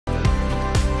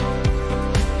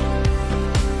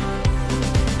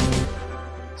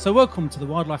So welcome to the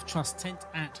Wildlife Trust tent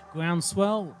at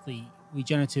Groundswell, the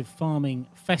Regenerative Farming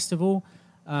Festival,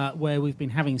 where we've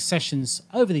been having sessions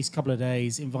over these couple of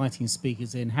days, inviting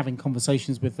speakers in, having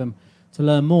conversations with them to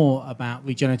learn more about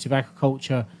regenerative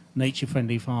agriculture,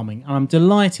 nature-friendly farming. And I'm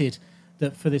delighted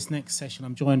that for this next session,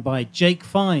 I'm joined by Jake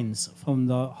Fiennes from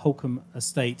the Holkham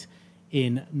Estate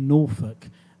in Norfolk.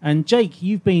 And Jake,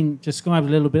 you've been described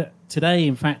a little bit today,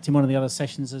 in fact, in one of the other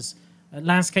sessions as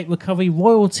landscape recovery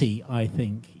royalty, I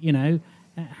think. You know,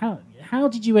 how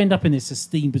did you end up in this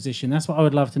esteemed position? That's what I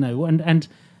would love to know. And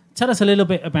tell us a little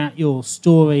bit about your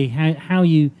story, how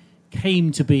you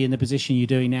came to be in the position you're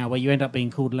doing now, where you end up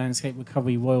being called landscape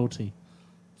recovery royalty.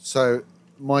 So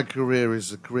my career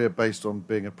is a career based on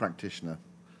being a practitioner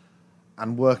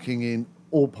and working in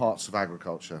all parts of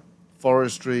agriculture: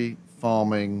 forestry,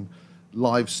 farming,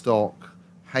 livestock,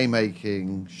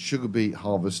 haymaking, sugar beet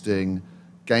harvesting,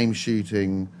 game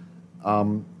shooting,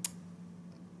 and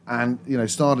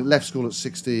left school at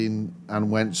 16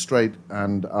 and went straight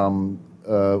and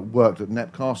worked at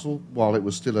Knepp Castle while it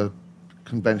was still a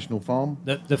conventional farm.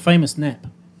 The famous Knepp.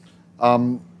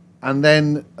 And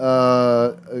then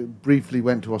briefly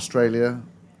went to Australia,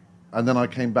 and then I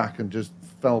came back and just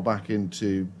fell back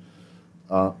into,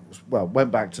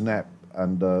 went back to Knepp,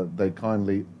 and they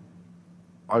kindly.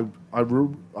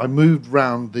 I moved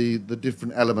round the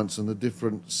different elements and the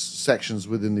different sections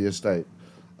within the estate,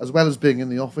 as well as being in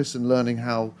the office and learning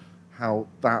how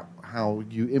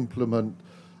you implement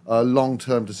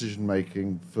long-term decision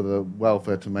making for the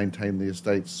welfare to maintain the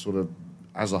estates sort of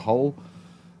as a whole.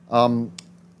 And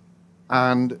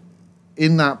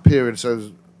in that period,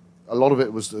 so a lot of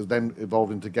it was then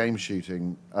evolved into game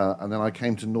shooting, and then I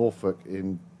came to Norfolk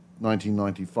in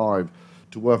 1995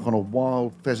 to work on a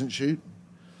wild pheasant shoot.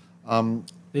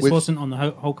 This wasn't on the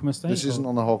Holkham Estate? This isn't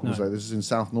on the Holkham Estate. This is in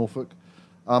South Norfolk.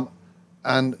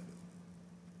 And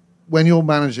when you're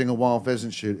managing a wild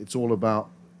pheasant shoot, it's all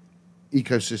about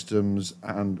ecosystems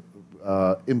and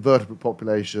invertebrate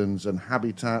populations and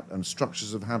habitat and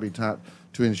structures of habitat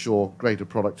to ensure greater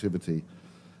productivity.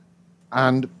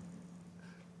 And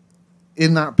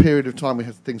in that period of time, we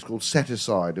had things called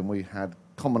set-aside, and we had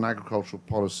common agricultural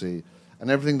policy, and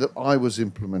everything that I was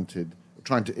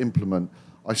trying to implement,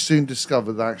 I soon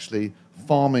discovered that actually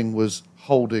farming was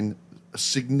holding a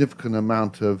significant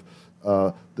amount of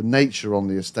the nature on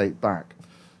the estate back.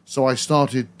 So I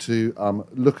started to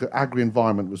look at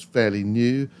agri-environment was fairly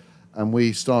new, and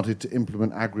we started to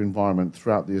implement agri-environment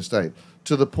throughout the estate,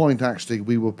 to the point actually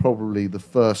we were probably the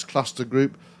first cluster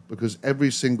group, because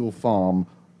every single farm,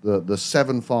 the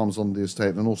 7 farms on the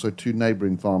estate and also 2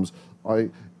 neighbouring farms, I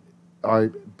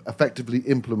effectively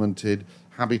implemented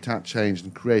habitat change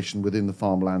and creation within the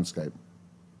farm landscape.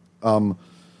 To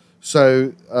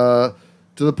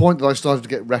the point that I started to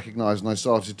get recognised, and I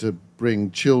started to bring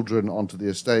children onto the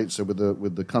estate, so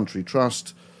with the country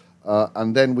trust,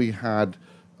 and then we had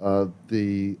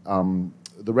the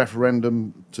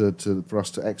referendum for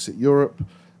us to exit Europe.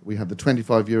 We had the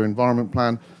 25-year environment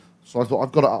plan. So I thought,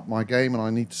 I've got to up my game, and I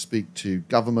need to speak to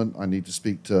government. I need to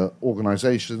speak to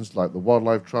organisations like the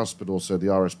Wildlife Trust, but also the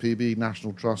RSPB,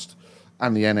 National Trust,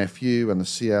 and the NFU and the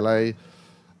CLA,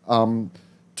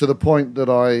 to the point that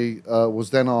I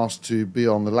was then asked to be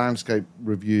on the landscape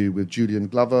review with Julian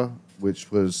Glover,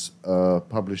 which was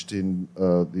published in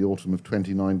the autumn of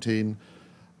 2019.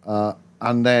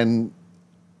 And then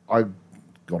I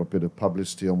got a bit of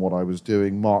publicity on what I was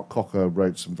doing. Mark Cocker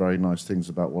wrote some very nice things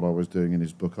about what I was doing in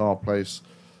his book, Our Place.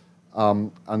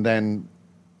 And then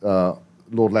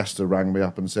Lord Leicester rang me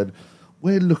up and said,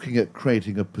 we're looking at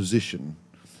creating a position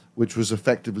which was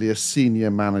effectively a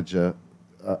senior manager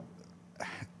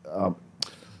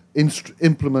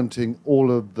implementing all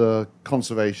of the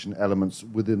conservation elements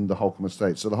within the Holkham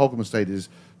Estate. So the Holkham Estate is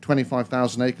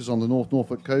 25,000 acres on the North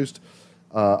Norfolk coast.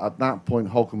 At that point,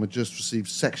 Holkham had just received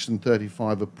Section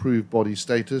 35 approved body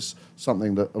status,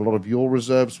 something that a lot of your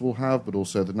reserves will have, but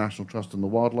also the National Trust and the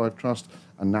Wildlife Trust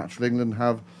and Natural England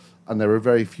have, and there are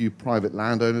very few private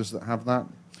landowners that have that.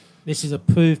 This is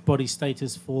approved body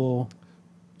status for...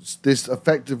 This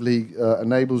effectively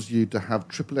enables you to have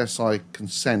SSSI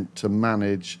consent to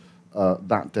manage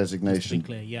that designation. Just to be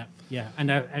clear, yeah. And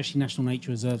actually National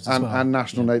Nature Reserves as well. And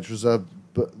National Nature Reserve,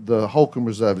 but the Holkham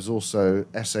Reserve is also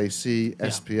SAC,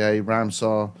 SPA,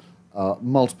 Ramsar,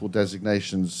 multiple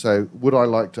designations. So would I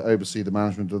like to oversee the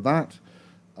management of that?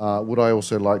 Would I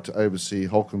also like to oversee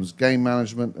Holkham's game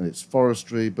management and its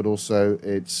forestry, but also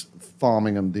its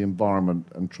farming and the environment,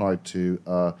 and try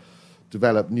to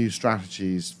develop new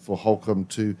strategies for Holkham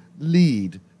to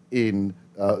lead in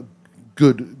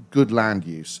good land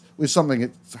use, which is something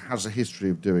it has a history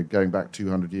of doing, going back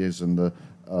 200 years, and the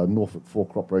Norfolk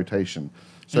four-crop rotation.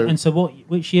 So, and so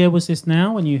which year was this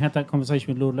now when you had that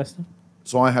conversation with Lord Leicester?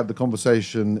 so I had the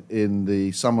conversation in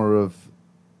the summer of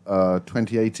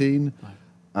 2018, Right.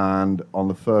 and on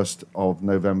the 1st of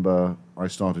November, I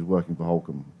started working for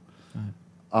Holkham.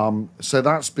 So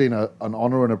that's been an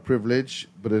honour and a privilege,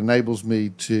 but it enables me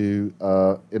to,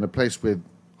 in a place with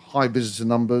high visitor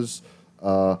numbers,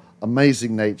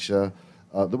 amazing nature,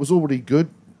 that was already good,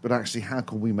 but actually how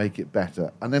can we make it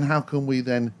better? And then how can we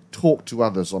then talk to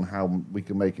others on how we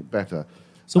can make it better?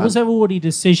 So was there already a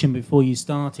decision before you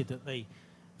started that they,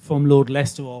 from Lord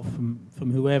Leicester or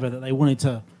from whoever, that they wanted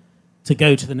to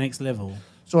go to the next level?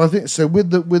 So I think so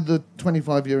with the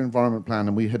 25-year environment plan,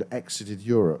 and we had exited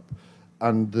Europe,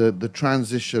 and the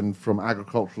transition from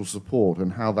agricultural support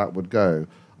and how that would go,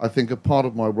 I think a part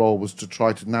of my role was to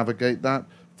try to navigate that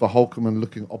for Holkham and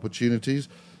looking at opportunities.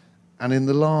 And in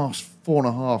the last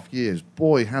 4.5 years,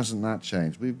 boy, hasn't that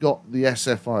changed. We've got the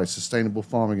SFI, Sustainable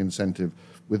Farming Incentive,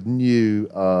 with new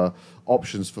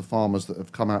options for farmers that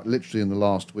have come out literally in the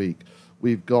last week.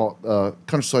 We've got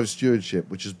Countryside Stewardship,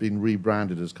 which has been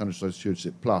rebranded as Countryside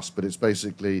Stewardship Plus, but it's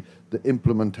basically the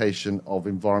implementation of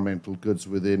environmental goods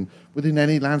within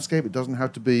any landscape. It doesn't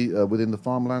have to be within the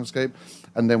farm landscape.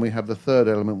 And then we have the third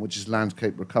element, which is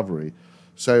landscape recovery.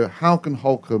 So how can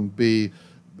Holkham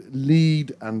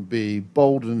lead and be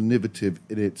bold and innovative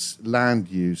in its land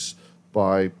use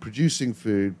by producing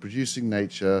food, producing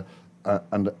nature,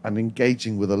 and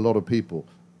engaging with a lot of people,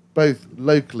 both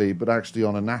locally but actually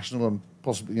on a national and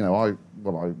possibly,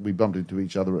 we bumped into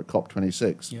each other at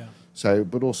COP26. Yeah. So,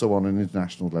 but also on an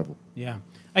international level. Yeah.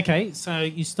 Okay, so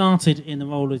you started in the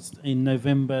role in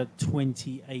November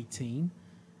 2018.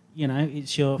 You know,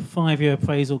 it's your 5-year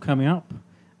appraisal coming up.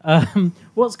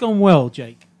 What's gone well,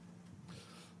 Jake?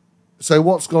 So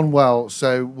what's gone well?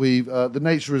 So we've the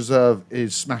nature reserve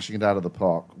is smashing it out of the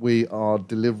park. We are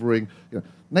delivering.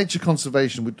 Nature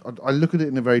conservation. I look at it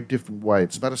in a very different way.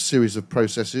 It's about a series of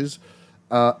processes,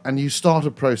 and you start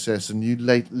a process and you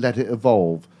let it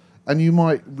evolve, and you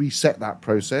might reset that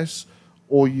process,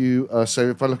 or you. So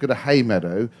if I look at a hay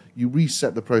meadow, you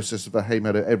reset the process of a hay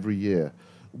meadow every year.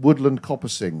 Woodland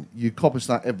coppicing, you coppice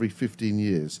that every 15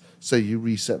 years, so you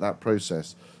reset that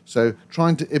process. So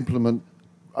trying to implement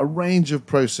a range of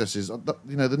processes.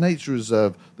 The nature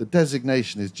reserve, the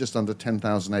designation is just under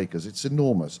 10,000 acres. It's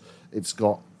enormous. It's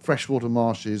got freshwater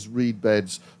marshes, reed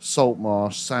beds, salt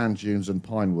marsh, sand dunes, and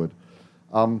pine wood.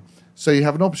 So you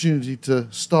have an opportunity to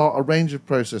start a range of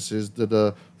processes that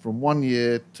are from 1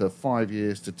 year to 5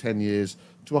 years to 10 years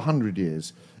to 100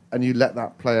 years, and you let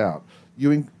that play out.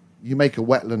 You make a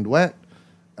wetland wet,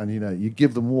 and you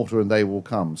give them water, and they will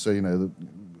come. So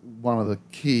one of the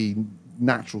key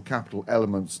natural capital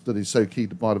elements that is so key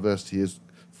to biodiversity is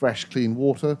fresh, clean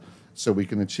water, so we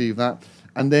can achieve that.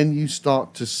 And then you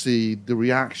start to see the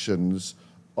reactions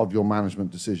of your management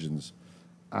decisions.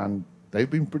 And they've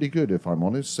been pretty good, if I'm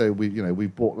honest. So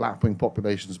we've brought lapwing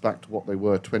populations back to what they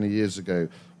were 20 years ago.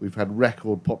 We've had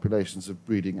record populations of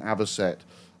breeding avocet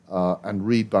and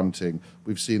reed bunting.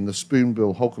 We've seen the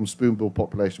spoonbill, Holkham spoonbill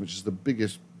population, which is the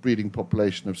biggest breeding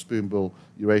population of spoonbill,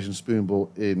 Eurasian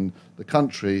spoonbill in the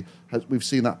country. We've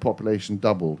seen that population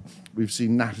doubled. We've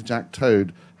seen natterjack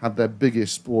toad have their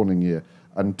biggest spawning year.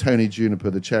 And Tony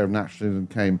Juniper, the chair of naturalism,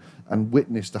 came and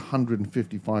witnessed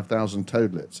 155,000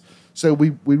 toadlets. So we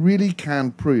really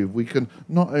can prove we can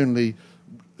not only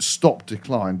stop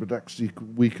decline, but actually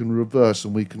we can reverse,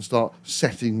 and we can start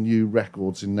setting new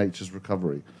records in nature's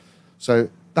recovery. So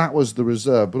that was the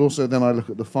reserve. But also then I look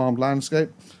at the farmed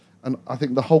landscape, and I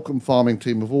think the Holkham farming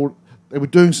team they were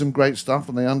doing some great stuff,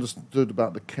 and they understood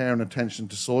about the care and attention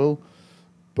to soil.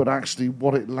 But actually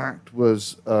what it lacked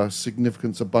was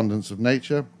significant abundance of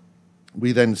nature.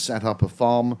 We then set up a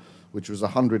farm, which was a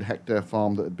 100-hectare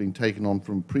farm that had been taken on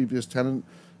from a previous tenant.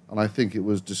 And I think it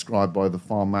was described by the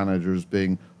farm manager as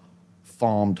being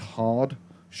farmed hard,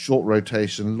 short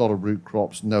rotation, a lot of root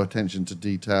crops, no attention to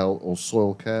detail or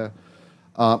soil care.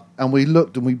 And we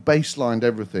looked and we baselined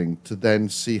everything to then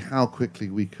see how quickly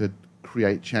we could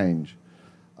create change.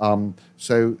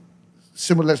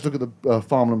 Let's look at the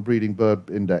Farmland Breeding Bird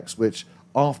Index, which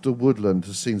after woodland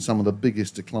has seen some of the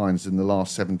biggest declines in the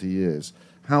last 70 years.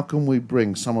 How can we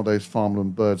bring some of those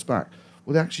farmland birds back?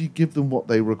 Well, actually give them what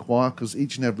they require, because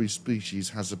each and every species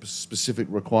has a specific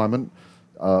requirement.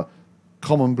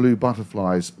 Common blue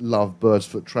butterflies love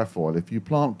birdsfoot trefoil. If you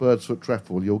plant birdsfoot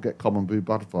trefoil, you'll get common blue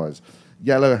butterflies.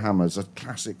 Yellowhammers, a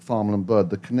classic farmland bird,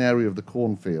 the canary of the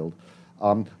cornfield,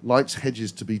 likes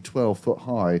hedges to be 12 foot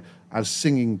high as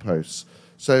singing posts.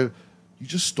 So you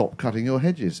just stop cutting your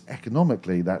hedges.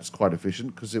 Economically, that's quite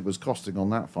efficient because it was costing on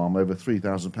that farm over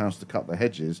 £3,000 to cut the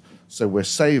hedges. So we're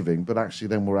saving, but actually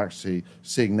then we're actually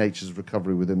seeing nature's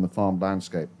recovery within the farm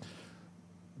landscape.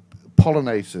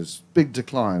 Pollinators, big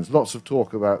declines. Lots of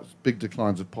talk about big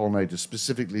declines of pollinators,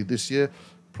 specifically this year.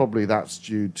 Probably that's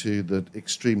due to the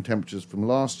extreme temperatures from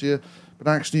last year. But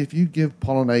actually, if you give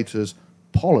pollinators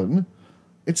pollen,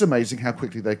 it's amazing how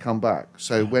quickly they come back.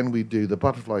 So when we do the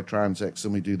butterfly transects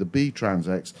and we do the bee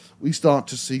transects, we start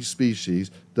to see species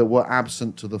that were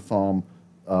absent to the farm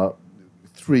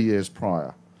 3 years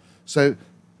prior. So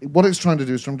what it's trying to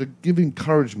do is trying to give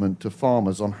encouragement to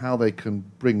farmers on how they can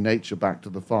bring nature back to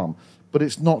the farm. But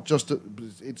it's not just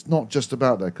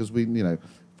about that, because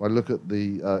if I look at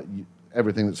the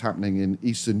everything that's happening in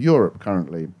Eastern Europe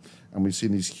currently, and we've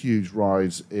seen this huge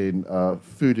rise in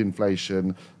food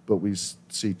inflation, but we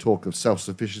see talk of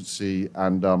self-sufficiency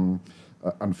and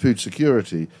food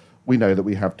security. We know that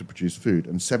we have to produce food,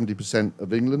 and 70%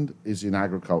 of England is in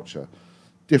agriculture.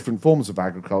 Different forms of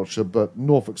agriculture, but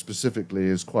Norfolk specifically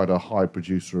is quite a high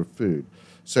producer of food.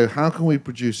 So how can we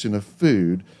produce enough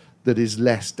food that is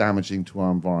less damaging to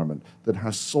our environment, that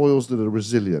has soils that are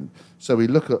resilient? So we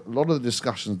look at a lot of the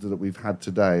discussions that we've had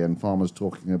today, and farmers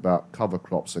talking about cover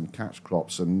crops and catch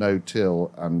crops and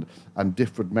no-till and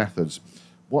different methods.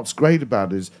 What's great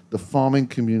about it is the farming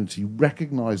community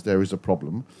recognise there is a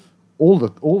problem. All the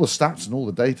stats and all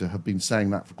the data have been saying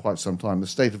that for quite some time. The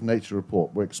State of Nature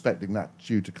report, we're expecting that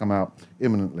due to come out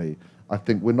imminently. I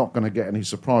think we're not going to get any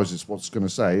surprises what it's going to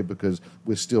say, because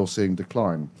we're still seeing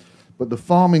decline. But the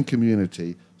farming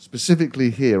community,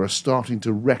 specifically here, are starting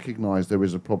to recognise there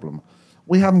is a problem.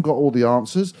 We haven't got all the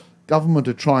answers. Government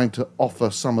are trying to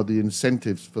offer some of the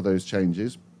incentives for those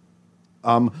changes.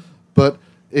 But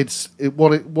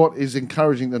what is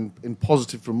encouraging and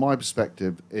positive from my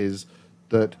perspective is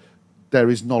that there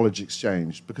is knowledge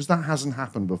exchange, because that hasn't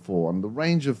happened before. And the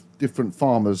range of different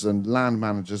farmers and land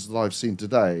managers that I've seen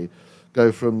today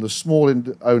go from the small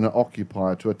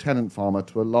owner-occupier to a tenant farmer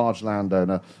to a large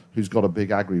landowner who's got a big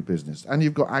agribusiness. And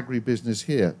you've got agribusiness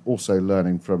here also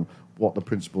learning from what the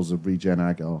principles of Regen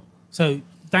Ag are. So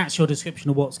that's your description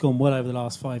of what's gone well over the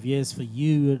last 5 years for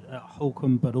you at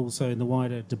Holkham, but also in the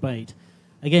wider debate.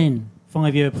 Again,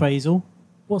 5-year appraisal.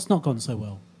 What's not gone so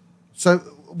well? So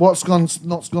what's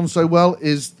not gone so well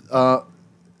is I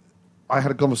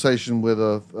had a conversation with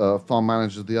a farm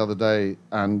manager the other day,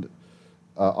 and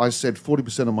I said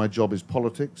 40% of my job is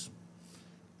politics,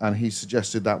 and he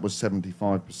suggested that was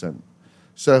 75%.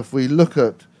 So if we look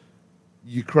at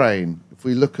Ukraine, if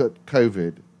we look at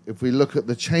COVID, if we look at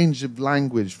the change of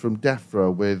language from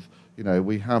DEFRA with,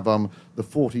 we have the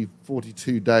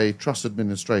 42-day trust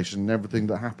administration and everything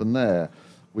that happened there.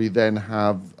 We then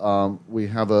have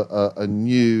a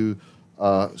new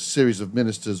series of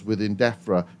ministers within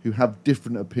DEFRA who have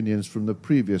different opinions from the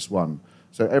previous one.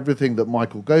 So everything that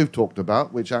Michael Gove talked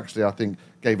about, which actually I think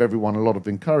gave everyone a lot of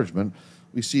encouragement,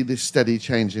 we see this steady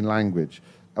change in language,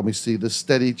 and we see the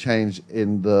steady change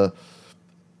in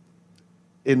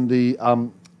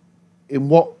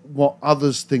what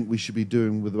others think we should be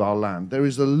doing with our land. There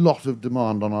is a lot of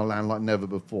demand on our land like never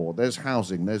before. There's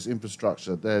housing, there's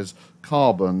infrastructure, there's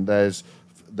carbon, there's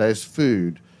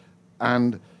food,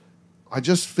 and I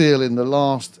just feel in the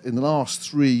last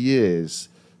 3 years,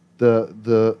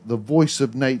 the voice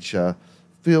of nature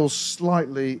feels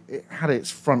slightly, it had its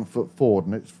front foot forward,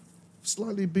 and it's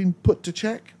slightly been put to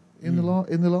check in the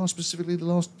last specifically the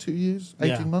last 2 years,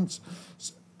 18 months,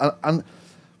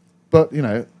 but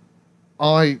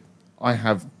I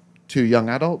have 2 young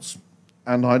adults,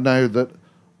 and I know that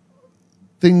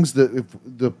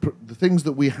the things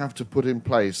that we have to put in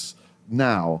place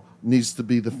now needs to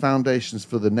be the foundations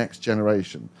for the next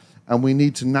generation, and we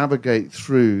need to navigate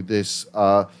through this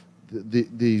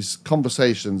these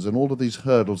conversations and all of these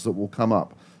hurdles that will come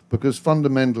up, because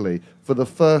fundamentally, for the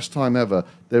first time ever,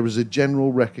 there is a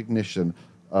general recognition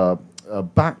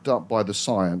backed up by the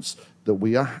science that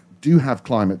we do have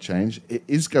climate change. It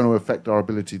is going to affect our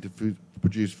ability to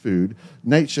produce food.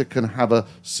 Nature can have a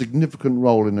significant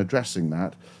role in addressing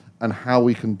that, and how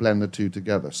we can blend the two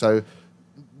together. So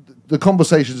the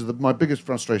conversations are my biggest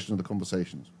frustration of the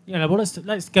conversations. Yeah, well,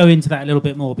 let's go into that a little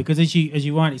bit more, because as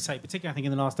you rightly say, particularly I think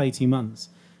in the last 18 months,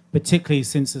 particularly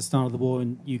since the start of the war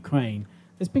in Ukraine,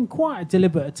 there's been quite a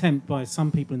deliberate attempt by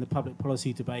some people in the public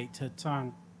policy debate to try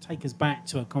and take us back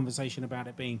to a conversation about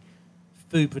it being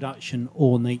food production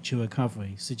or nature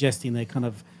recovery, suggesting they're kind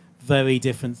of very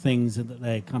different things and that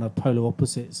they're kind of polar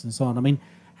opposites and so on. I mean,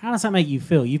 how does that make you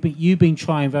feel? You've been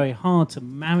trying very hard to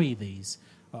marry these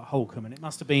at Holkham, and it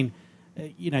must have been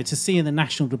to see in the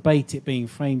national debate it being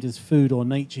framed as food or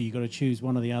nature, you've got to choose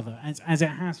one or the other, as it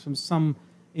has from some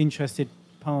interested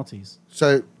parties.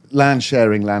 So land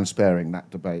sharing, land sparing, that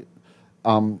debate.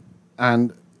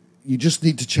 And you just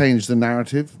need to change the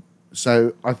narrative.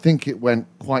 So I think it went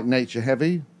quite nature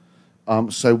heavy.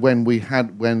 So when the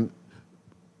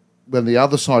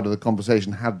other side of the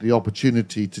conversation had the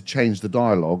opportunity to change the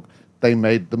dialogue, they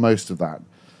made the most of that.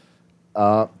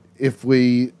 If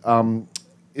we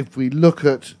look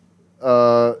at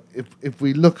the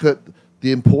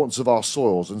importance of our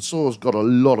soils, and soils got a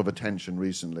lot of attention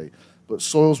recently, but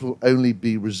soils will only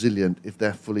be resilient if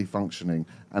they're fully functioning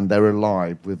and they're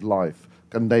alive with life,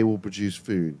 and they will produce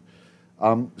food.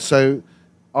 So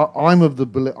I'm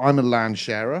a land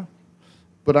sharer,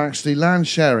 but actually land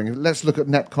sharing. Let's look at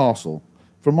Knepp Castle.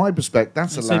 From my perspective,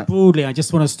 that's a land. So broadly, I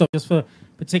just want to stop just for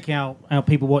particularly our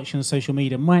people watching on social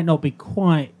media might not be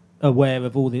quite aware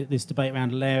of all this debate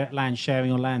around land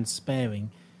sharing or land sparing.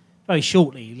 Very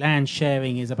shortly, land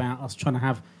sharing is about us trying to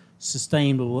have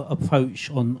sustainable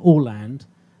approach on all land,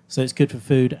 so it's good for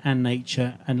food and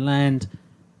nature. And land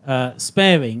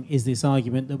sparing is this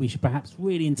argument that we should perhaps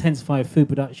really intensify food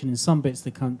production in some bits of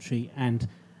the country and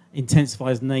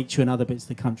intensify nature in other bits of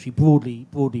the country, broadly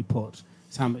put.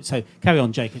 So carry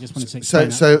on, Jake. I just wanted to explain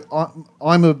that. So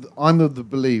I'm of the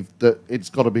belief that it's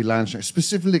got to be land sharing,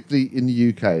 specifically in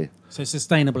the UK. So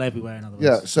sustainable everywhere, in other words.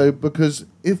 Yeah. So because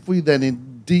if we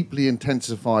then deeply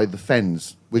intensify the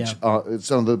fens, which are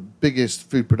some of the biggest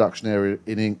food production area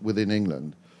within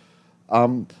England,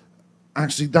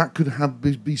 actually that could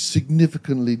be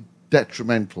significantly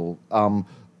detrimental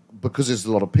because there's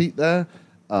a lot of peat there.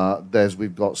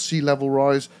 We've got sea level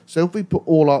rise. So if we put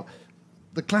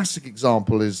the classic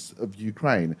example is of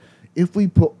Ukraine. If we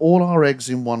put all our eggs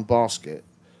in one basket,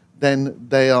 then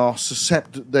they are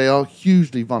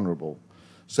hugely vulnerable.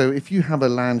 So if you have a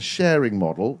land sharing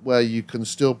model where you can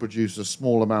still produce a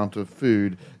small amount of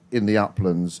food in the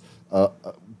uplands,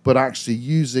 but actually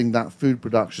using that food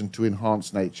production to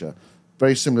enhance nature,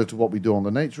 very similar to what we do on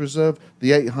the nature reserve,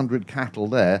 the 800 cattle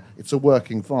there, it's a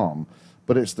working farm,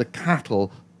 but it's the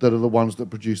cattle that are the ones that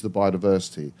produce the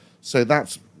biodiversity. So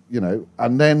that's,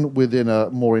 and then within a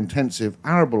more intensive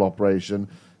arable operation,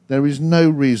 there is no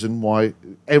reason why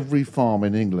every farm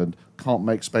in England can't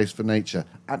make space for nature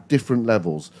at different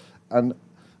levels. And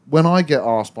when I get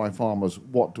asked by farmers,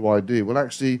 what do I do? Well,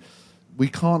 actually, we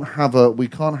can't have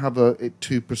it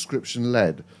too prescription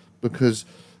led, because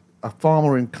a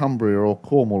farmer in Cumbria or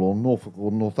Cornwall or Norfolk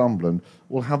or Northumberland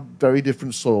will have very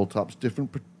different soil types,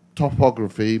 different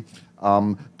topography,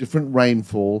 different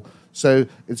rainfall. So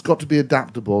it's got to be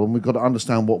adaptable, and we've got to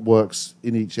understand what works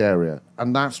in each area.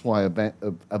 And that's why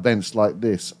events like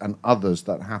this and others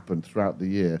that happen throughout the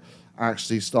year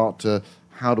actually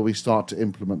how do we start to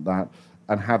implement that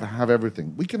and have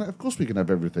everything? Of course we can have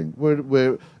everything.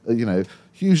 We're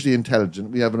hugely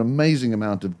intelligent. We have an amazing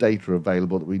amount of data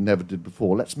available that we never did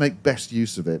before. Let's make best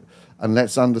use of it, and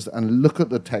let's understand and look at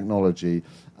the technology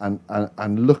and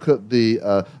look at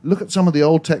some of the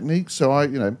old techniques. So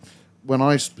I've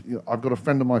got a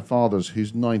friend of my father's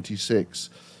who's 96.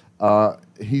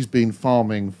 He's been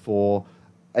farming for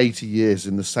 80 years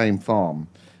in the same farm.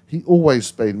 He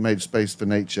always made space for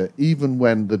nature, even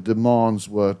when the demands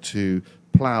were to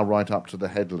plough right up to the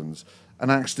headlands. And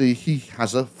actually, he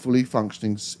has a fully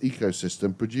functioning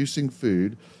ecosystem, producing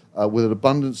food with an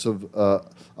abundance of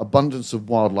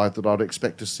wildlife that I'd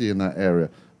expect to see in that area.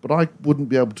 But I wouldn't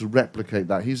be able to replicate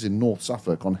that. He's in North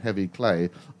Suffolk on heavy clay.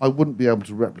 I wouldn't be able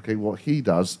to replicate what he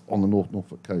does on the North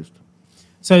Norfolk coast.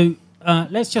 So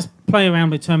let's just play around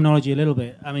with terminology a little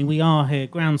bit. I mean, we are here,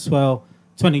 Groundswell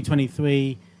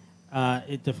 2023.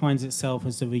 It defines itself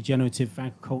as the Regenerative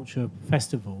Agriculture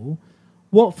Festival.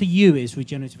 What for you is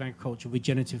regenerative agriculture,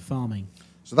 regenerative farming?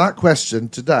 So that question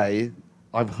today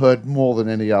I've heard more than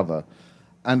any other.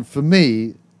 And for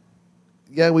me,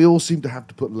 we all seem to have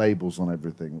to put labels on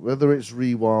everything, whether it's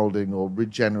rewilding or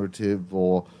regenerative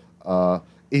or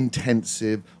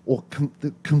intensive or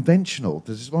conventional.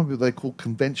 There's this one people they call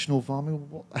conventional farming.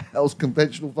 What the hell's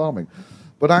conventional farming?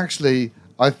 But actually,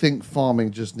 I think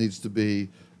farming just needs to be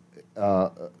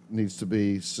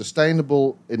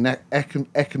sustainable.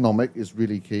 Economic is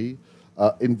really key.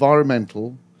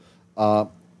 Environmental,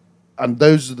 and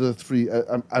those are the three,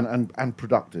 and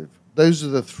productive. Those are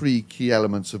the three key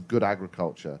elements of good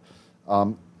agriculture.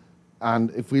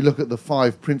 And if we look at the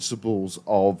 5 principles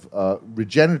of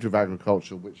regenerative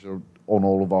agriculture, which are on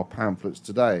all of our pamphlets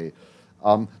today,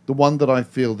 The one that I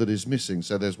feel that is missing,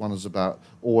 so there's one that's about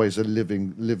always a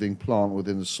living plant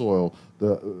within the soil,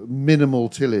 the minimal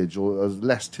tillage or as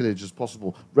less tillage as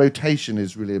possible. Rotation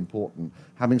is really important.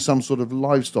 Having some sort of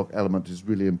livestock element is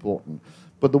really important.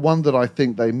 But the one that I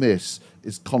think they miss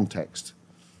is context,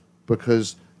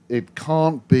 because it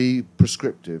can't be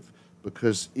prescriptive,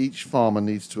 because each farmer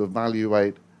needs to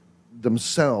evaluate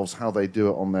themselves how they do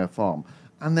it on their farm.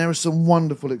 And there are some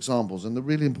wonderful examples, and the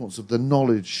really importance of the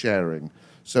knowledge sharing.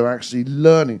 So actually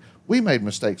learning. We made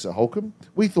mistakes at Holkham.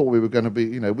 We thought we were going to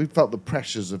be, we felt the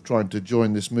pressures of trying to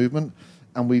join this movement,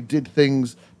 and we did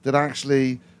things that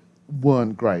actually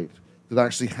weren't great, that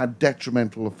actually had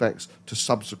detrimental effects to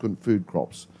subsequent food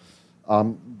crops.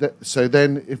 So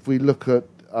then if we look at,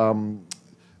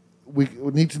 we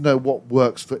need to know what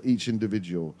works for each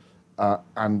individual,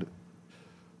 and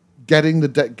getting the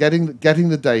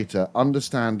data,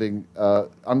 understanding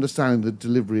the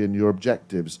delivery and your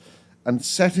objectives, and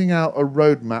setting out a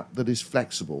roadmap that is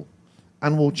flexible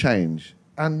and will change,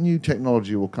 and new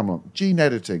technology will come on. Gene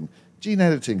editing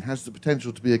has the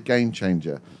potential to be a game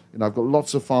changer. I've got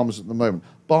lots of farmers at the moment.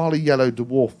 Barley yellow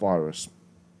dwarf virus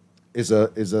is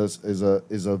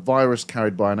a virus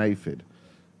carried by an aphid,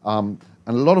 and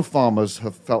a lot of farmers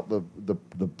have felt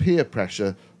the peer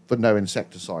pressure for no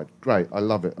insecticide. Great, I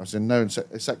love it. I said no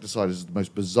insecticide is the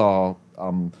most bizarre.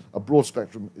 A broad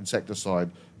spectrum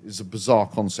insecticide is a bizarre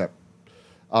concept.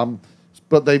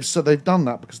 But they've done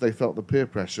that because they felt the peer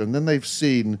pressure, and then they've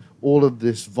seen all of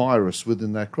this virus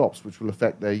within their crops, which will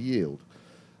affect their yield.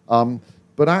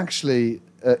 But actually,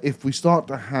 if we start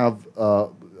to have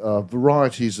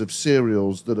varieties of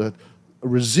cereals that are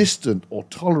resistant or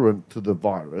tolerant to the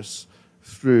virus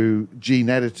through gene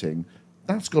editing,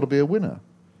 that's got to be a winner.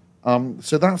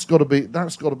 So that's got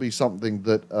to be something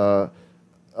that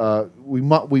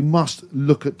we must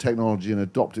look at technology and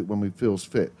adopt it when we feels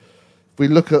fit. If we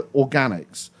look at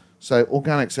organics, so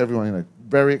organics, everyone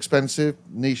very expensive,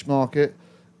 niche market.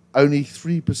 Only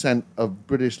 3% of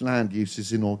British land use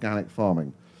is in organic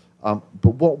farming.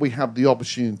 But what we have the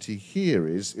opportunity here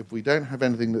is, if we don't have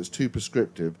anything that's too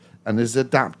prescriptive and is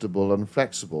adaptable and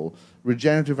flexible,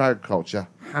 regenerative agriculture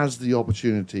has the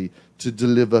opportunity to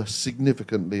deliver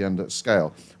significantly and at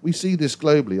scale. We see this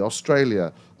globally,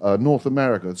 Australia, North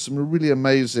America, some really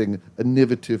amazing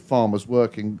innovative farmers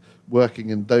working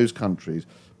in those countries,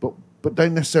 but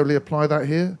don't necessarily apply that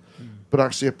here, but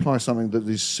actually apply something that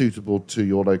is suitable to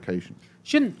your location.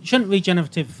 Shouldn't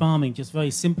regenerative farming just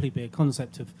very simply be a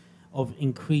concept of ever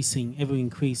increasing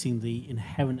the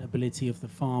inherent ability of the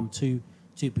farm to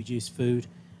produce food,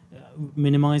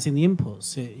 minimising the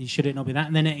inputs? Should it not be that?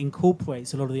 And then it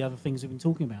incorporates a lot of the other things we've been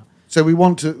talking about. So we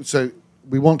want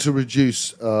to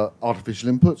reduce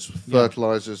artificial inputs,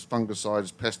 fertilizers,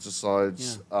 fungicides,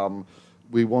 pesticides. Yeah.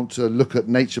 We want to look at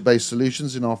nature-based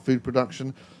solutions in our food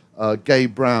production.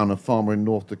 Gabe Brown, a farmer in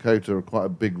North Dakota, quite a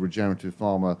big regenerative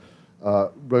farmer,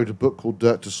 wrote a book called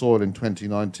Dirt to Soil in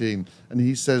 2019, and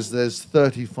he says there's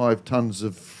 35 tons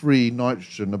of free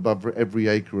nitrogen above every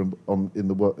acre in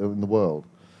the world.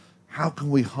 How can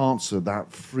we harness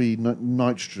that free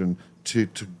nitrogen to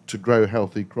grow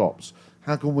healthy crops?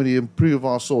 How can we improve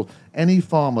our soil? Any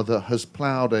farmer that has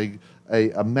ploughed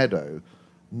a meadow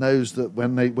knows that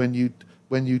when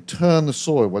you turn the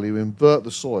soil, when you invert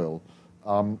the soil,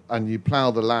 and you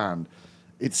plough the land,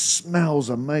 it smells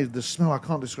amazing. The smell I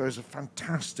can't describe. It's a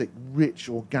fantastic, rich,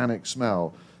 organic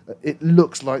smell. It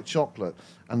looks like chocolate.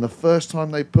 And the first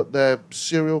time they put their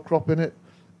cereal crop in it,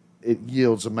 it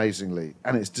yields amazingly,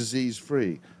 and it's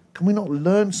disease-free. Can we not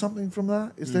learn something from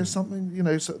that? Is there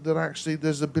something, so that actually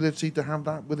there's ability to have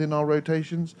that within our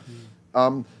rotations?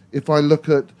 If I look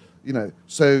at,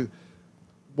 so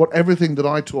everything that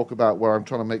I talk about where I'm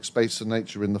trying to make space for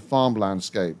nature in the farm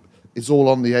landscape is all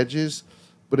on the edges,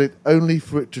 but only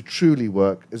for it to truly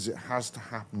work is it has to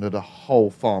happen at a whole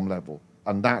farm level,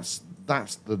 and that's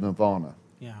the nirvana.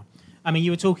 Yeah. I mean,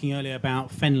 you were talking earlier about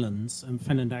fenlands and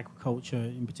fenland agriculture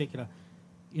in particular.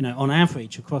 On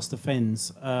average across the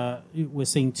fens, we're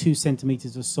seeing 2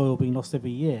 centimetres of soil being lost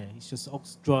every year. It's just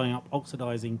drying up,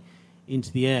 oxidising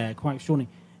into the air. Quite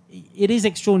extraordinary. It is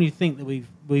extraordinary to think that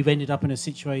we've ended up in a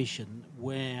situation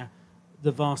where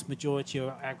the vast majority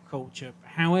of agriculture,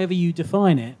 however you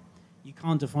define it, you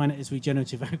can't define it as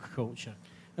regenerative agriculture.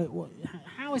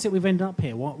 How is it we've ended up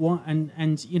here? And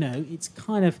it's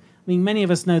kind of, many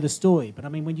of us know the story, but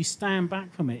when you stand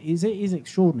back from it is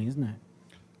extraordinary, isn't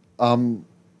it?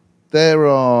 There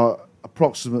are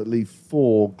approximately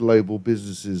 4 global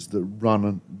businesses that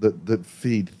run that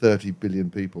feed 30 billion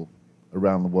people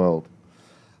around the world.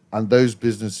 and those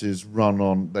businesses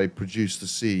they produce the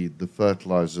seed, the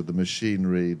fertilizer, the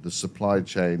machinery, the supply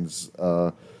chains,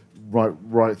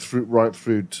 right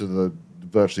through to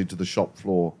virtually to the shop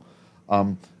floor,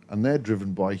 and they're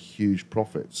driven by huge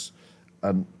profits.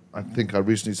 And I think I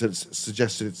recently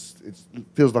suggested it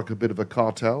feels like a bit of a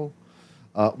cartel.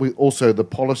 The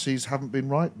policies haven't been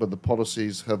right, but the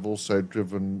policies have also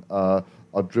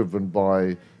are driven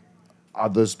by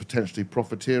others potentially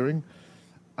profiteering.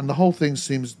 And the whole thing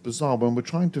seems bizarre when we're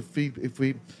trying to feed.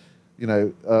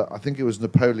 I think it was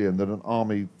Napoleon that an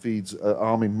army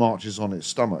marches on its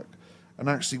stomach. And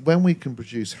actually, when we can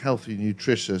produce healthy,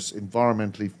 nutritious,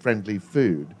 environmentally friendly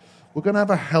food, we're going to have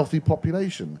a healthy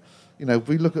population. If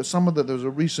we look at there was a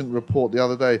recent report the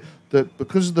other day that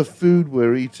because of the food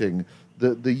we're eating,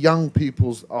 the young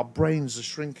our brains are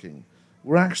shrinking.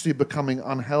 We're actually becoming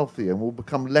unhealthy and we'll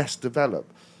become less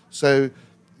developed. So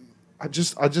I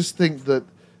just think that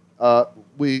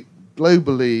we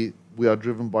are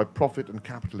driven by profit and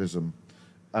capitalism,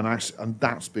 and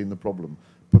that's been the problem.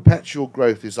 Perpetual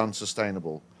growth is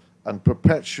unsustainable, and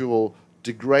perpetual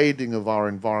degrading of our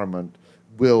environment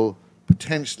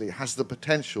has the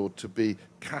potential to be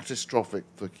catastrophic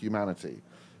for humanity.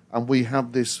 And we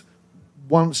have this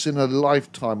once in a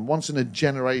lifetime, once in a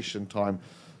generation time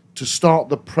to start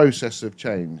the process of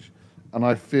change. And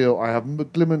I feel I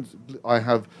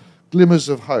have glimmers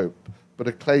of hope, but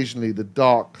occasionally the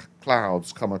dark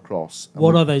clouds come across.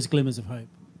 What are those glimmers of hope?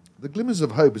 The glimmers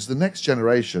of hope is the next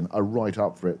generation are right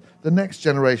up for it. The next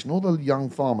generation, all the young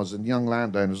farmers and young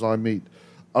landowners I meet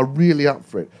are really up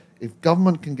for it. If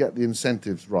government can get the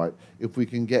incentives right, if we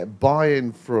can get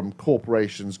buy-in from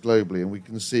corporations globally, and we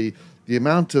can see the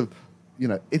amount of,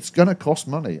 it's going to cost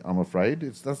money, I'm afraid.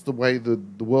 That's the way the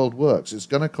world works. It's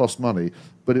going to cost money,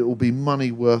 but it will be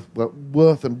money worth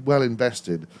and well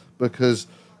invested, because,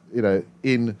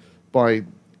 by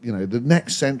the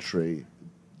next century,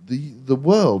 the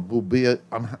world will be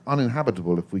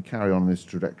uninhabitable if we carry on this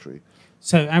trajectory.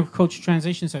 So agriculture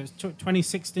transition. So it's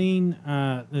 2016.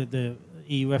 The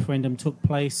EU referendum took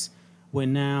place. We're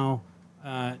now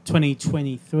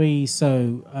 2023.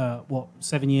 So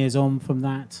 7 years on from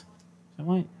that? Is that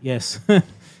right? Yes. So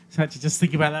I had to just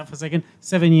think about that for a second.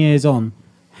 7 years on.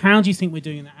 How do you think we're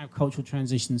doing in the agricultural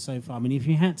transition so far? I mean, if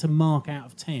you had to mark out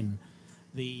of 10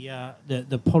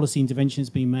 the policy interventions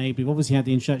being made, we've obviously had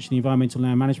the introduction of the environmental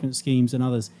land management schemes and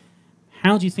others.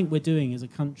 How do you think we're doing as a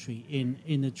country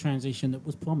in the transition that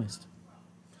was promised?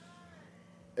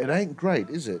 It ain't great,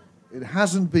 is it? It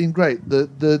hasn't been great.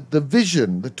 The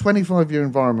vision, the 25-year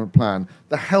environment plan,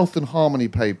 the health and harmony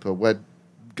paper, where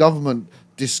government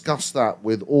discussed that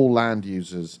with all land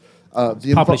users.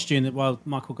 Published while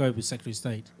Michael Gove was Secretary of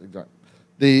State. Exactly.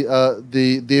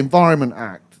 The Environment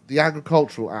Act, the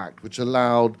Agricultural Act, which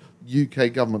allowed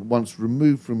UK government, once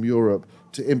removed from Europe,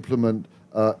 to implement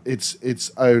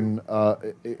its own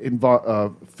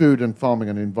food and farming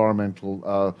and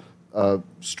environmental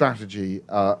strategy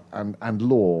and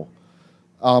law.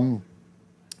 And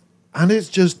it's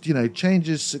just,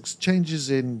 changes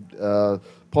in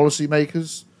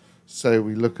policymakers. So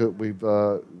we look at,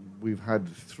 we've had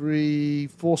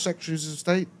 4 secretaries of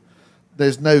state.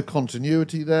 There's no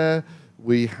continuity there.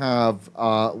 We have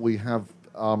the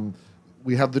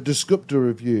Descriptor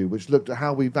Review, which looked at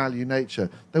how we value nature.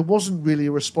 There wasn't really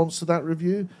a response to that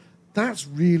review. That's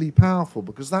really powerful,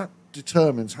 because that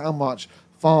determines how much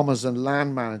farmers and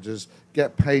land managers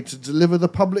get paid to deliver the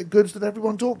public goods that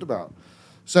everyone talked about.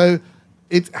 So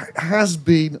it has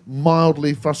been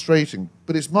mildly frustrating,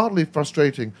 but it's mildly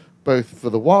frustrating both for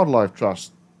the Wildlife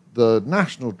Trust, the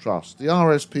National Trust, the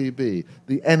RSPB,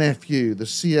 the NFU, the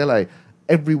CLA.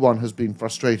 Everyone has been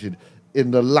frustrated in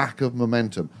the lack of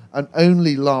momentum. And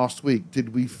only last week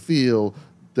did we feel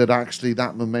that actually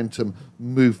that momentum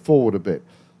moved forward a bit.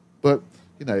 But,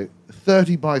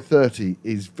 30 by 30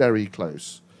 is very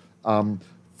close.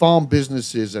 Farm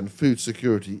businesses and food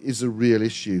security is a real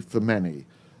issue for many.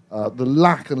 The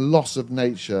lack and loss of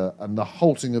nature and the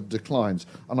halting of declines,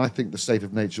 and I think the state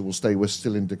of nature will stay, we're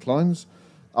still in declines,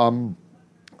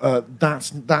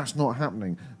 that's not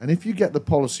happening. And if you get the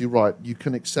policy right, you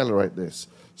can accelerate this.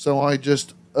 So I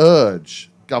just urge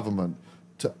government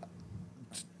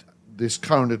this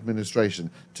current administration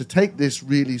to take this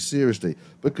really seriously,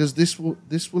 because this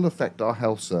will affect our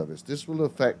health service, this will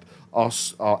affect our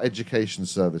education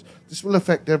service, this will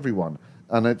affect everyone,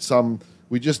 and it's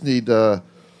we just need to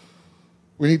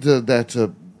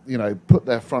put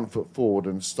their front foot forward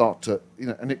and start to,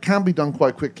 and it can be done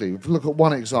quite quickly. If you look at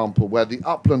one example where the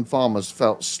upland farmers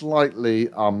felt slightly,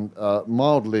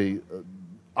 mildly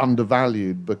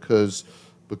undervalued because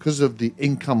because of the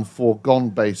income foregone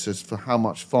basis for how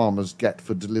much farmers get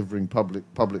for delivering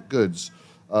public goods,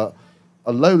 a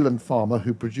lowland farmer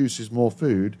who produces more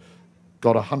food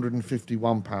got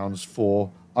 £151 for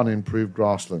unimproved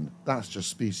grassland. That's just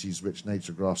species-rich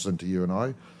nature grassland to you and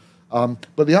I.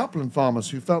 But the upland farmers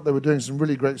who felt they were doing some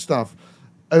really great stuff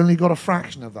only got a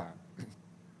fraction of that.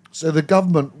 So the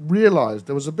government realised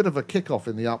there was a bit of a kick-off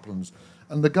in the uplands,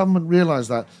 and the government realised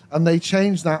that, and they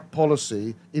changed that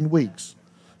policy in weeks.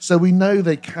 So we know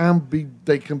they can be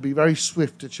very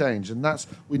swift to change, and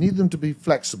we need them to be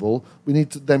flexible. We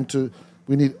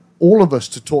need all of us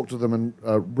to talk to them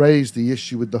and raise the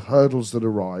issue with the hurdles that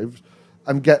arrived,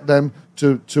 and get them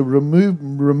to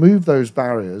remove those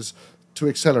barriers to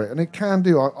accelerate. And it can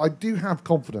do. I do have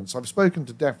confidence. I've spoken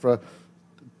to DEFRA,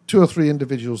 2 or 3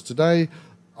 individuals today.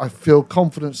 I feel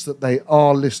confidence that they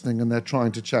are listening and they're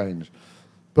trying to change.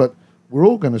 But we're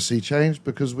all going to see change,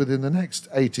 because within the next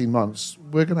 18 months,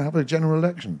 we're going to have a general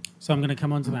election. So I'm going to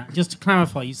come on to that. Just to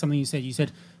clarify something you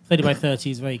said 30 by 30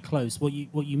 is very close. What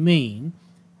you mean,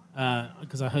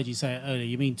 because I heard you say it earlier,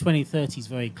 you mean 2030 is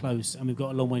very close and we've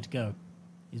got a long way to go,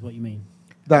 is what you mean?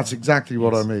 That's exactly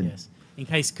what I mean. Yes. In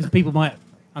case, because people might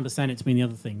understand it to mean the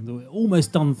other thing. We're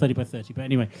almost done 30 by 30, but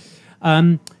anyway.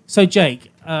 So,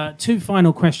 Jake, 2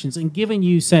 final questions. And given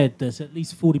you said that at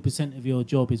least 40% of your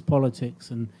job is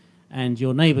politics, and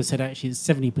your neighbour said actually it's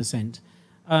 70%.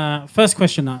 First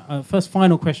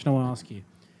final question I want to ask you.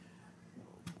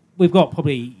 We've got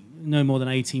probably no more than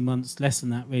 18 months, less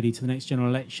than that really, to the next general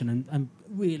election, and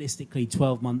realistically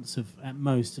 12 months at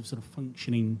most of sort of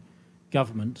functioning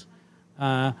government.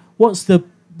 What's the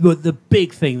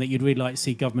big thing that you'd really like to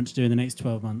see government to do in the next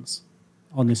 12 months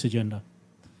on this agenda?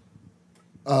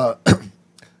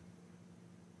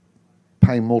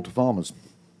 Pay more to farmers.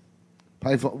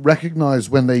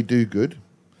 Recognise when they do good,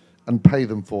 and pay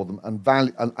them for them, and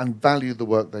value the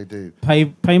work they do.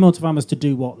 Pay more to farmers to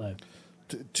do what though?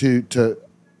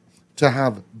 To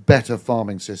have better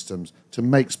farming systems, to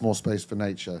make more space for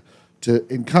nature, to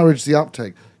encourage the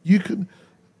uptake.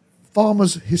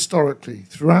 Farmers historically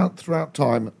throughout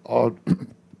time are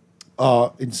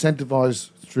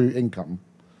incentivized through income.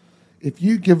 If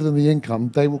you give them the income,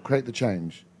 they will create the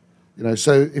change.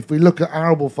 So if we look at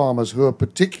arable farmers who are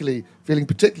feeling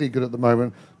particularly good at the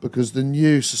moment, because the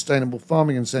new sustainable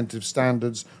farming incentive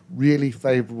standards really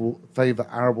favour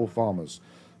arable farmers,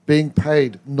 being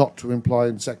paid not to employ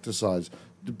insecticides,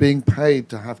 being paid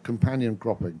to have companion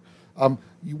cropping,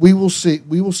 we will see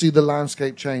the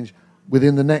landscape change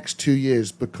within the next 2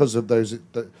 years because of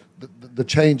the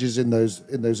changes in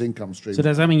those income streams. So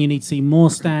does that mean you need to see more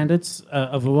standards,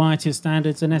 a variety of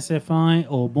standards in SFI,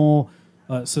 or more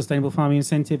sustainable farming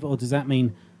incentive, or does that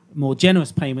mean more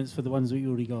generous payments for the ones that you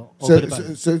already got? So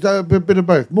a bit of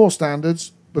both. More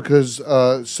standards because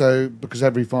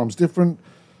every farm's different.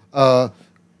 A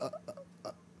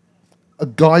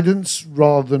guidance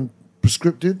rather than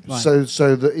prescriptive, right.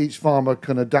 so that each farmer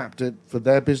can adapt it for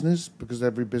their business, because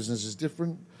every business is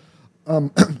different,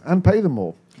 and pay them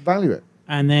more, value it.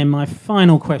 And then my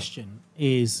final question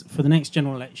is, for the next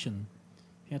general election,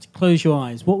 if you had to close your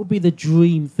eyes, what would be the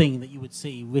dream thing that you would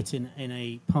see written in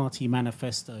a party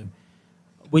manifesto,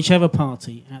 whichever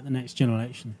party, at the next general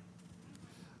election?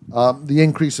 The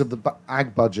increase of the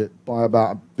ag budget by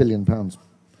about £1 billion.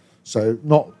 So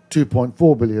not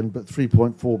 2.4 billion, but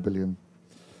 3.4 billion.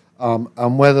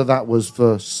 And whether that was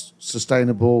for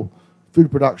sustainable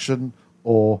food production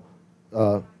or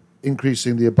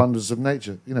increasing the abundance of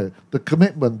nature. The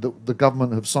commitment that the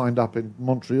government have signed up in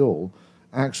Montreal,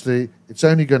 actually, it's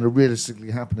only going to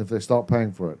realistically happen if they start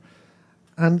paying for it.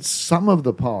 And some of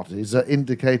the parties are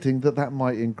indicating that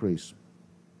might increase.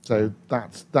 So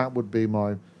that would be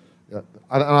my... and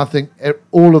I think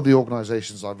all of the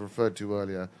organisations I've referred to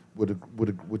earlier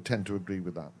would tend to agree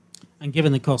with that. And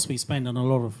given the cost we spend on a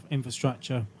lot of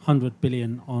infrastructure, 100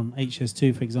 billion on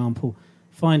HS2, for example,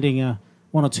 finding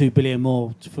 1 or 2 billion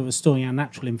more for restoring our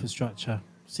natural infrastructure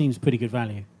seems pretty good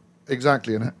value.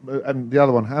 Exactly. And the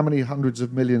other one, how many hundreds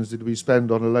of millions did we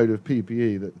spend on a load of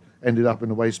PPE that ended up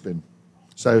in a waste bin?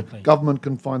 So exactly. Government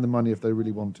can find the money if they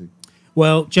really want to.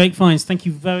 Well, Jake Fiennes, thank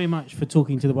you very much for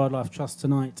talking to the Wildlife Trust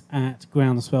tonight at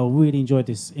Groundswell. Really enjoyed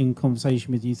this in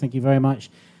conversation with you. Thank you very much.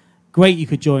 Great you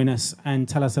could join us and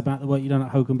tell us about the work you've done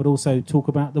at Holkham, but also talk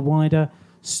about the wider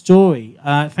story.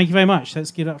 Thank you very much.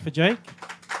 Let's give it up for Jake.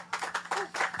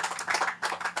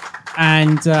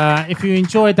 And if you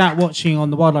enjoyed that watching on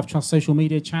the Wildlife Trust social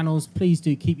media channels, please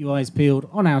do keep your eyes peeled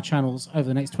on our channels over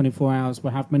the next 24 hours.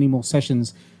 We'll have many more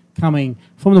sessions coming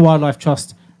from the Wildlife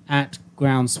Trust at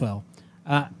Groundswell.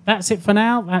 That's it for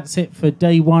now. That's it for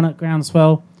day 1 at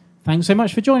Groundswell. Thanks so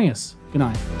much for joining us. Good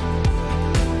night.